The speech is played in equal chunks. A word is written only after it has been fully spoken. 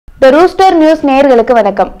The Rooster News நேயர்களுக்கு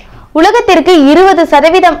வணக்கம். உலகத்திற்கு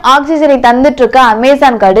 20% ஆக்சிஜனை தந்துட்டு இருக்க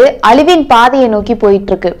அமேசான் காடு அழிவின் பாதையை நோக்கி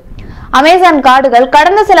போயிட்டு இருக்கு. அமேசான் காடுகள்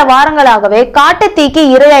கடந்த சில வாரங்களாகவே காட்டுத்தீக்கு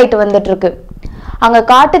இரையாயிட்டு வந்துட்டு இருக்கு. அங்க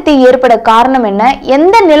காட்டுத்தீ ஏற்பட காரணம் என்ன,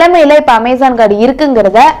 எந்த நிலைமையில இப்ப அமேசான் காடு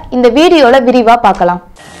இருக்குங்கிறத இந்த வீடியோல விரிவா பார்க்கலாம்.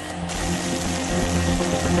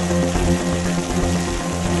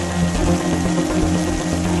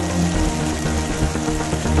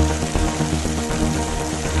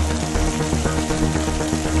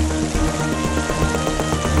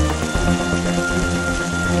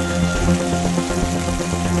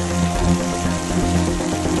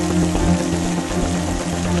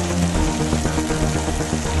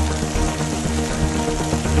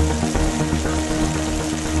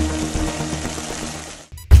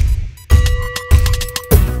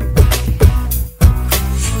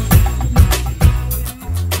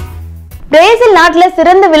 பிரேசில் நாட்டுல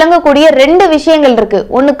சிறந்து விளங்கக்கூடிய ரெண்டு விஷயங்கள் இருக்கு.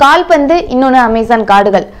 ஒன்னு கால்பந்து, இன்னொன்னு அமேசான்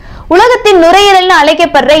காடுகள். உலகத்தின் நுரையீரல்னு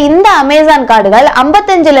அழைக்கப்படுற இந்த அமேசான் காடுகள்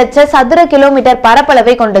 55 லட்சம் சதுர கிலோமீட்டர்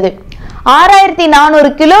பரப்பளவை கொண்டது.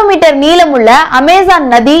 6400 கிலோமீட்டர் நீளமுள்ள அமேசான்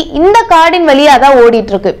நதி இந்த காடின் வழியா தான்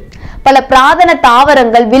ஓடிட்டு இருக்கு. பல பிராதன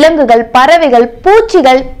தாவரங்கள், விலங்குகள், பறவைகள்,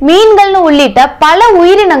 பூச்சிகள், மீன்கள்னு உள்ளிட்ட பல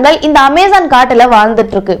உயிரினங்கள் இந்த அமேசான் காட்டுல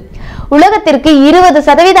வாழ்ந்துட்டு இருக்கு. உலகத்திற்கு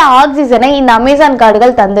 20% ஆக்சிஜனை இந்த அமேசான்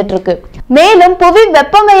காடுகள் தந்துட்டு இருக்கு. மேலும் புவி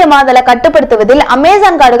வெப்பமயமாதலை கட்டுப்படுத்துவதில்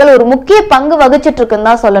அமேசான் காடுகள் ஒரு முக்கிய பங்கு வகிச்சிட்டு இருக்குன்னு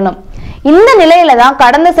தான் சொல்லணும். இந்த நிலையில தான்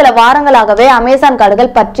கடந்த சில வாரங்களாகவே அமேசான்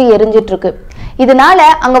காடுகள் பற்றி எரிஞ்சிட்டு இருக்கு. இதனால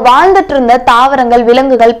அங்க வாழ்ந்துட்டு இருந்த தாவரங்கள்,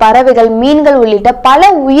 விலங்குகள், பறவைகள், மீன்கள் உள்ளிட்ட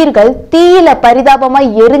பல உயிர்கள் தீயில பரிதாபமா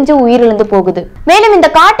எரிஞ்சு உயிரிழந்து போகுது. மேலும் இந்த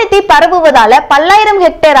காட்டு தீ பரவுவதால பல்லாயிரம்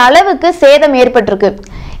ஹெக்டேர் அளவுக்கு சேதம் ஏற்பட்டிருக்கு.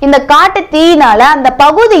 இந்த காட்டு தீயினால அந்த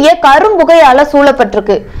பகுதியே கரும்புகையால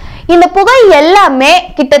சூழப்பட்டிருக்கு. இந்த புகை எல்லாமே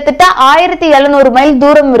கிட்டத்தட்ட 1700 மைல்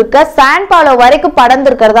தூரம் இருக்க சான் பாலோ வரைக்கும்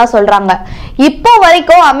படர்ந்திருக்கிறதா சொல்றாங்க. இப்போ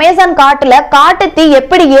வரைக்கும் அமேசான் காட்டுல காட்டு தீ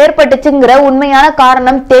எப்படி ஏற்பட்டுச்சுங்கிற உண்மையான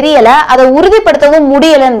காரணம் தெரியல, அதை உறுதிப்படுத்தவும்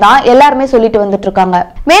முடியலன்னு தான் எல்லாருமே சொல்லிட்டு வந்துட்டு இருக்காங்க.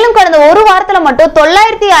 மேலும் கடந்த ஒரு வாரத்துல மட்டும்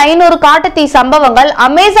 9500 காட்டு தீ சம்பவங்கள்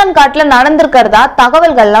அமேசான் காட்டுல நடந்திருக்கிறதா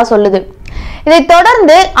தகவல்கள்லாம் சொல்லுது. இதை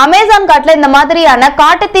தொடர்ந்து அமேசான் காட்டுல இந்த மாதிரியான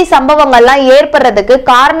காட்டுத்தீ சம்பவங்கள்லாம் ஏற்படுறதுக்கு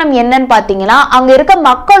காரணம் என்னன்னு பாத்தீங்கன்னா அங்க இருக்க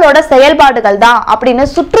மக்களோட செயல்பாடுகள் தான் அப்படின்னு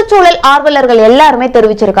சுற்றுச்சூழல் ஆர்வலர்கள் எல்லாருமே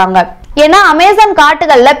தெரிவிச்சிருக்காங்க. ஏன்னா அமேசான்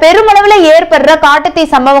காட்டுகள்ல பெருமளவுல ஏற்படுற காட்டுத்தீ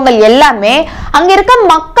சம்பவங்கள் எல்லாமே அங்க இருக்க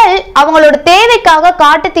மக்கள் அவங்களோட தேவைக்காக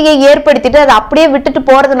காட்டுத்தீயை ஏற்படுத்திட்டு அதை அப்படியே விட்டுட்டு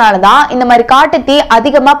போறதுனாலதான் இந்த மாதிரி காட்டுத்தீ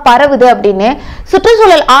அதிகமா பரவுது அப்படின்னு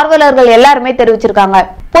சுற்றுச்சூழல் ஆர்வலர்கள் எல்லாருமே தெரிவிச்சிருக்காங்க.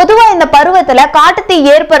 பொதுவா இந்த பருவத்துல காட்டுத்தீ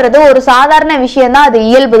ஏற்படுறது ஒரு சாதாரண விஷயம் தான், அது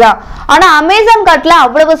இயல்புதான். ஆனா அமேசான் காட்டுல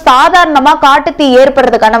அவ்வளவு சாதாரணமா காட்டுத்தீ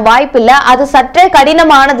ஏற்படுறதுக்கான வாய்ப்பு இல்ல, அது சற்றே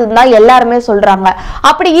கடினமானதுன்னு தான் எல்லாருமே சொல்றாங்க.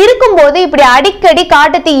 அப்படி இருக்கும்போது இப்படி அடிக்கடி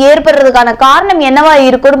காட்டுத்தீ ஏற்படுறதுக்கான காரணம் என்னவா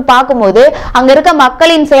இருக்குன்னு பார்க்கும்போது அங்க இருக்க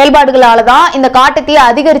மக்களின் செயல்பாடுகளாலதான் இந்த காட்டுத்தீ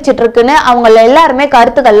அதிகரிச்சிட்டு இருக்குன்னு அவங்க எல்லாருமே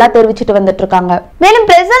கருத்துக்கள்லாம் தெரிவிச்சுட்டு வந்துட்டு இருக்காங்க. மேலும்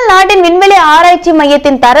பிரேசில் நாட்டின் விண்வெளி ஆராய்ச்சி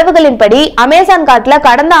மையத்தின் தரவுகளின்படி அமேசான் காட்டுல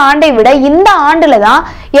கடந்த ஆண்டை விட இந்த ஆண்டுலதான்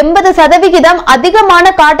 80% அதிகமான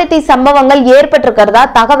காட்டுத்தீ சம்பவங்கள் ஏற்பட்டிருக்கிறதா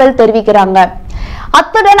தகவல் தெரிவிக்கிறாங்க.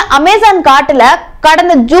 அத்துடன் அமேசான் காட்டுல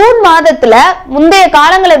கடந்த ஜூன் மாதத்துல முந்தைய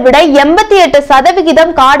காலங்களை விட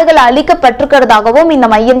 88% காடுகள் அழிக்கப்பட்டிருக்கிறதாகவும் இந்த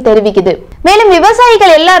மையம் தெரிவிக்குது. மேலும்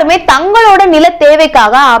விவசாயிகள் எல்லாருமே தங்களோட நில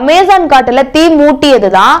தேவைக்காக அமேசான் காட்டுல தீ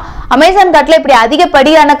மூட்டியதுதான் அமேசான் காட்டுல இப்படி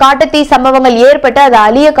அதிகப்படியான காட்டுத்தீ சம்பவங்கள் ஏற்பட்டு அது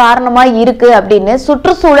அழிய காரணமா இருக்கு அப்படின்னு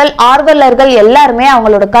சுற்றுச்சூழல் ஆர்வலர்கள் எல்லாருமே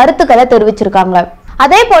அவங்களோட கருத்துக்களை தெரிவிச்சிருக்காங்க.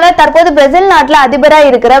 அதே போல தற்போது பிரேசில் நாட்டுல அதிபராக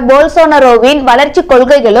இருக்கிற போல்சோனரோவின் வளர்ச்சி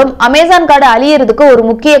கொள்கைகளும் அமேசான் காடு அழியறதுக்கு ஒரு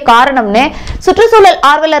முக்கிய காரணம்னு சுற்றுச்சூழல்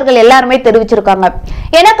ஆர்வலர்கள் எல்லாருமே தெரிவிச்சிருக்காங்க.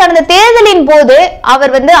 ஏன்னா கடந்த தேர்தலின் போது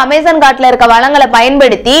அவர் அமேசான் காட்டுல இருக்க வளங்களை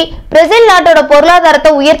பயன்படுத்தி பிரேசில் நாட்டோட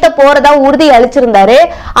பொருளாதாரத்தை உயர்த்த போறதா உறுதி அளிச்சிருந்தாரு.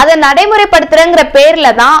 அதை நடைமுறைப்படுத்துறங்கிற பேர்ல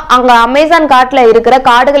தான் அங்க அமேசான் காட்டுல இருக்கிற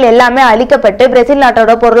காடுகள் எல்லாமே அழிக்கப்பட்டு பிரேசில்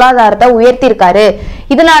நாட்டோட பொருளாதாரத்தை உயர்த்தி இருக்காரு.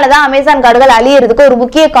 இதனாலதான் அமேசான் காடுகள் அழியறதுக்கு ஒரு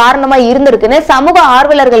முக்கிய காரணமா இருந்திருக்குன்னு சமூக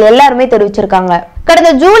ஆர்வலர்கள் எல்லாருமே தெரிவிச்சிருக்காங்க. கடந்த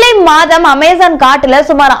ஜூலை மாதம் அமேசான் காட்டுல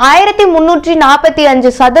சுமார்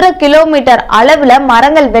 1345 சதுர கிலோமீட்டர் அளவுல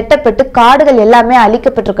மரங்கள் வெட்டப்பட்டு காடுகள் எல்லாமே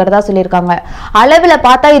அழிக்கப்பட்டிருக்கிறதா சொல்லியிருக்காங்க. அளவுல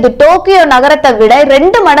பார்த்தா இது டோக்கியோ நகரத்தை விட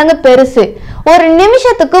 2 மடங்கு பெருசு. ஒரு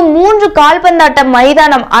நிமிஷத்துக்கு 3 கால்பந்தாட்ட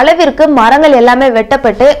மைதானம் அளவிற்கு மரங்கள் எல்லாமே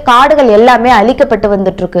வெட்டப்பட்டு காடுகள் எல்லாமே அழிக்கப்பட்டு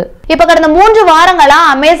வந்துட்டு இருக்கு. இப்ப கடந்த 3 வாரங்களா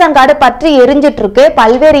அமேசான் காடு பற்றி எரிஞ்சிட்டு இருக்கு.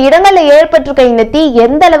 பல்வேறு இடங்கள்ல ஏற்பட்டிருக்க இந்த தீ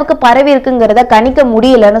எந்த அளவுக்கு பரவி இருக்குங்கிறத கணிக்க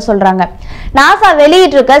முடியலன்னு சொல்றாங்க. நாசா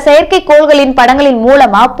வெளியிட்டிருக்க செயற்கைக்கோள்களின் படங்களின்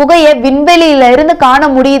மூலமா புகையை விண்வெளியில இருந்து காண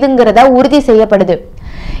முடியுதுங்கிறத உறுதி செய்யப்படுது.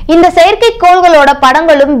 இந்த செயற்கைக்கோள்களோட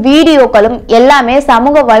படங்களும் வீடியோக்களும் எல்லாமே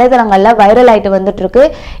சமூக வலைதளங்கள்ல வைரல் ஆயிட்டு வந்துட்டு இருக்கு.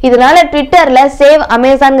 இதனால ட்விட்டர்ல சேவ்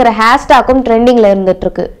அமேசான்ங்கிற ஹேஷ்டாகும் ட்ரெண்டிங்ல இருந்துட்டு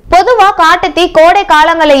இருக்கு. பொதுவா காட்டுத்தீ கோடை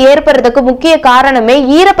காலங்களை ஏற்படுறதுக்கு முக்கிய காரணமே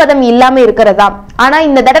ஈரப்பதம் இல்லாம இருக்கிறதா. ஆனா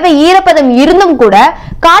இந்த தடவை ஈரப்பதம் இருந்தும் கூட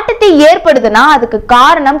காட்டுத்தீ ஏற்படுதுன்னா அதுக்கு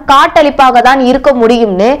காரணம் காட்டழிப்பாக தான் இருக்க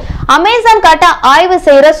முடியும்னு அமேசான் காட்டை ஆய்வு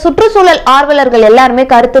செய்யற சுற்றுச்சூழல் ஆர்வலர்கள் எல்லாருமே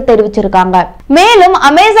கருத்து தெரிவிச்சிருக்காங்க. மேலும்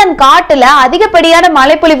அமேசான் காட்டுல அதிகப்படியான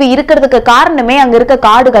மழைப்பொழிவு இருக்கிறதுக்கு காரணமே அங்க இருக்க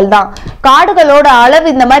காடுகள் தான். காடுகளோட அளவு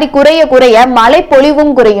இந்த மாதிரி குறைய குறைய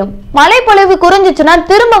மழைப்பொழிவும் குறையும். மழைப்பொழிவு குறைஞ்சிச்சுன்னா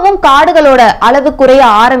திரும்பவும் காடுகளோட அளவு குறைய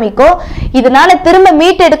ஆரம்பிக்கும். இதனால திரும்ப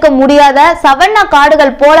மீட்டெடுக்க முடியாத சவன்னா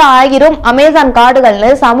காடுகள் போல ஆகிரும் அமேசான்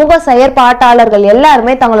காடுகள்னு சமூக செயற்பாட்டாளர்கள்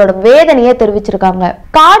எல்லாருமே தங்களோட வேதனையை தெரிவிச்சிருக்காங்க.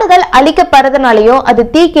 காடுகள் அழிக்கப்படுறதுனாலயும் அது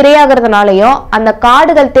தீக்கிரையாகிறதுனாலயும் அந்த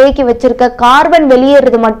காடுகள் தேக்கி வச்சிருக்க கார்பன்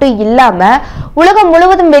வெளியேறது மட்டும் இல்லாம உலகம்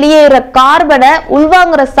முழுவதும் வெளியேற கார்பனை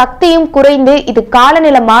உள்வாங்குற சக்தியும் குறைந்து இது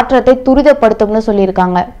காலநிலை மாற்றத்தை துரிதப்படுத்தும்னு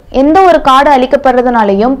சொல்லியிருக்காங்க. எந்த ஒரு காடு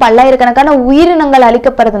அழிக்கப்படுறதுனாலையும் பல்லாயிரக்கணக்கான உயிரினங்கள்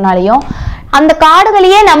அழிக்கப்படுறதுனாலையும் அந்த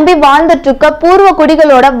காடுகளையே நம்பி வாழ்ந்துட்டு இருக்க பூர்வ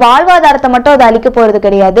குடிகளோட வாழ்வாதாரத்தை மட்டும் அது அழிக்க போறது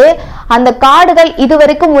கிடையாது. அந்த காடுகள்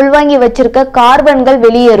இதுவரைக்கும் உள்வாங்கி வச்சிருக்க கார்பன்கள்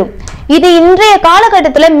வெளியேறும். இது இன்றைய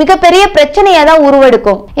காலகட்டத்துல மிகப்பெரிய பிரச்சனையா தான்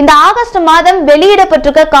உருவெடுக்கும். இந்த ஆகஸ்ட் மாதம்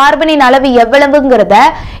வெளியிடப்பட்டிருக்க கார்பனின் அளவு எவ்வளவுங்கிறத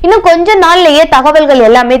இன்னும் கொஞ்ச நாள்லயே தகவல்கள்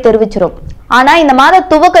எல்லாமே தெரிவிச்சிரும். ஆனா இந்த மாத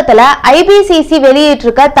துவக்கத்துல IPCC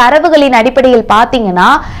வெளியிட்டிருக்க தரவுகளின் அடிப்படையில் பாத்தீங்கன்னா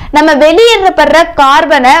நம்ம வெளியேற்றப்படுற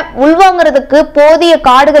கார்பனை உள்வாங்கிறதுக்கு போதிய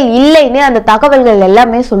காடுகள் இல்லைன்னு அந்த தகவல்கள்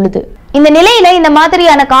எல்லாமே சொல்லுது. இந்த நிலையில இந்த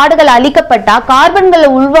மாதிரியான காடுகள் அழிக்கப்பட்டா கார்பன்களை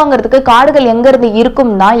உள்வாங்கிறதுக்கு காடுகள் எங்க இருந்து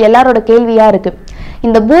இருக்கும் தான் எல்லாரோட கேள்வியா இருக்கு.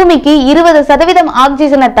 இந்த பூமிக்கு 20%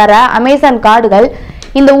 ஆக்சிஜனை தர அமேசான் காடுகள்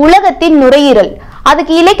இந்த உலகத்தின் நுரையீரல்.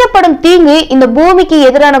 அதுக்கு இழைக்கப்படும் தீங்கு இந்த பூமிக்கு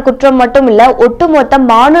எதிரான குற்றம் மட்டும் இல்ல, ஒட்டுமொத்த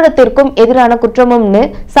மானுடத்திற்கும் எதிரான குற்றமும்னு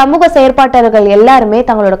சமூக செயற்பாட்டாளர்கள் எல்லாருமே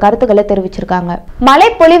தங்களோட கருத்துக்களை தெரிவிச்சிருக்காங்க. மழை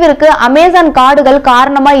பொழிவிற்கு அமேசான் காடுகள்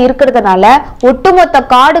காரணமா இருக்கிறதுனால ஒட்டுமொத்த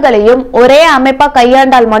காடுகளையும் ஒரே அமைப்பா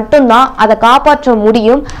கையாண்டால் மட்டும்தான் அதை காப்பாற்ற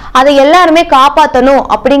முடியும். அதை எல்லாருமே காப்பாற்றணும்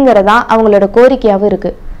அப்படிங்கறதான் அவங்களோட கோரிக்கையாவும்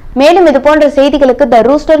இருக்கு. மேலும் இது போன்ற செய்திகளுக்கு த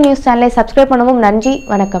ரூஸ்டர் நியூஸ் சேனலை சப்ஸ்கிரைப் பண்ணவும். நன்றி,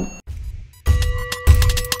 வணக்கம்.